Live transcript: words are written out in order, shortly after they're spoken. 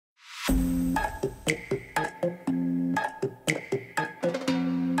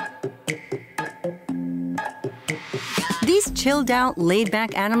chilled-out,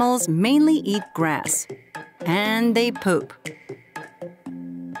 laid-back animals mainly eat grass. And they poop.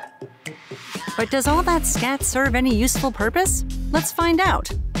 But does all that scat serve any useful purpose? Let's find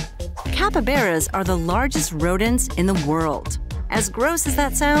out. Capybaras are the largest rodents in the world. As gross as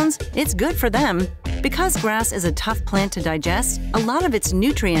that sounds, it's good for them. Because grass is a tough plant to digest, a lot of its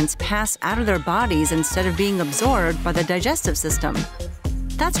nutrients pass out of their bodies instead of being absorbed by the digestive system.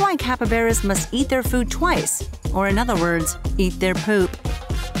 That's why capybaras must eat their food twice, or in other words, eat their poop.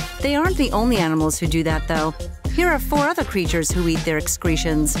 They aren't the only animals who do that, though. Here are 4 other creatures who eat their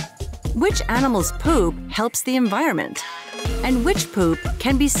excretions. Which animal's poop helps the environment? And which poop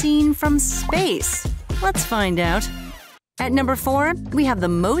can be seen from space? Let's find out. At number 4, we have the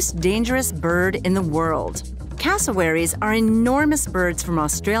most dangerous bird in the world. Cassowaries are enormous birds from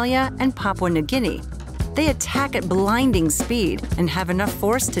Australia and Papua New Guinea. They attack at blinding speed and have enough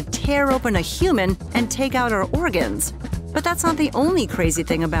force to tear open a human and take out our organs. But that's not the only crazy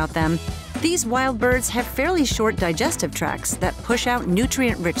thing about them. These wild birds have fairly short digestive tracts that push out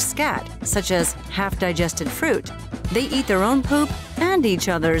nutrient-rich scat, such as half-digested fruit. They eat their own poop and each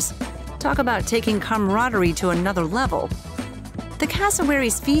other's. Talk about taking camaraderie to another level. The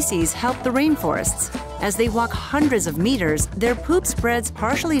cassowaries' feces help the rainforests. As they walk hundreds of meters, their poop spreads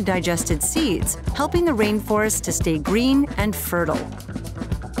partially digested seeds, helping the rainforest to stay green and fertile.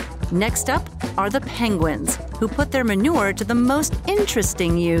 Next up are the penguins, who put their manure to the most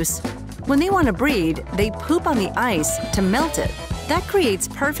interesting use. When they want to breed, they poop on the ice to melt it. That creates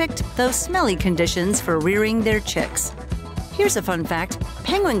perfect, though smelly conditions for rearing their chicks. Here's a fun fact.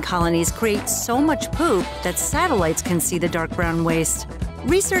 Penguin colonies create so much poop that satellites can see the dark brown waste.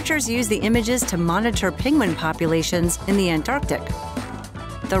 Researchers use the images to monitor penguin populations in the Antarctic.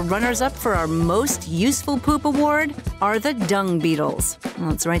 The runners-up for our most useful poop award are the dung beetles.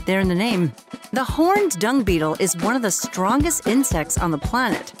 Well, it's right there in the name. The horned dung beetle is one of the strongest insects on the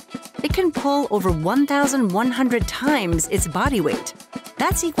planet. It can pull over 1,100 times its body weight.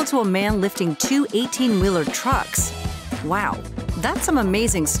 That's equal to a man lifting 2 18-wheeler trucks. Wow, that's some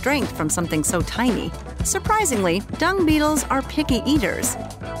amazing strength from something so tiny. Surprisingly, dung beetles are picky eaters.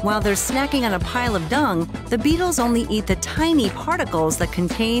 While they're snacking on a pile of dung, the beetles only eat the tiny particles that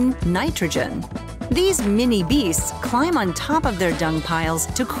contain nitrogen. These mini beasts climb on top of their dung piles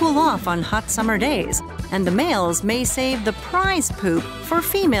to cool off on hot summer days, and the males may save the prize poop for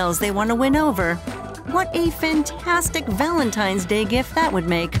females they want to win over. What a fantastic Valentine's Day gift that would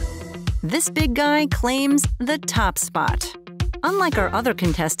make! This big guy claims the top spot. Unlike our other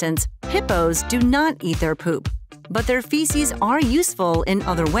contestants, hippos do not eat their poop, but their feces are useful in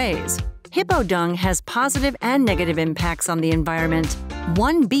other ways. Hippo dung has positive and negative impacts on the environment.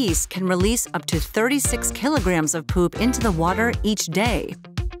 One beast can release up to 36 kilograms of poop into the water each day.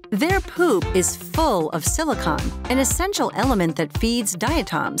 Their poop is full of silicon, an essential element that feeds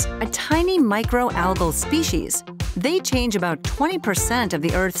diatoms, a tiny microalgal species. They change about 20% of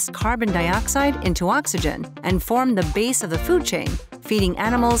the Earth's carbon dioxide into oxygen and form the base of the food chain, feeding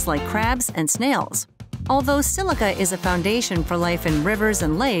animals like crabs and snails. Although silica is a foundation for life in rivers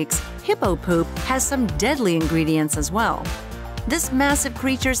and lakes, hippo poop has some deadly ingredients as well. This massive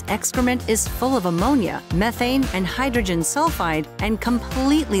creature's excrement is full of ammonia, methane, and hydrogen sulfide and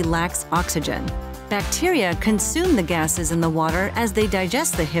completely lacks oxygen. Bacteria consume the gases in the water as they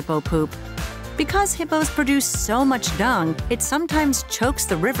digest the hippo poop. Because hippos produce so much dung, it sometimes chokes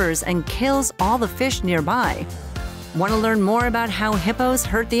the rivers and kills all the fish nearby. Want to learn more about how hippos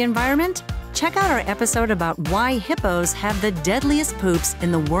hurt the environment? Check out our episode about why hippos have the deadliest poops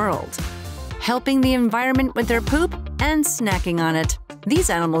in the world. Helping the environment with their poop and snacking on it. These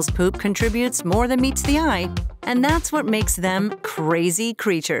animals' poop contributes more than meets the eye, and that's what makes them crazy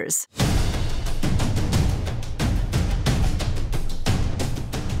creatures.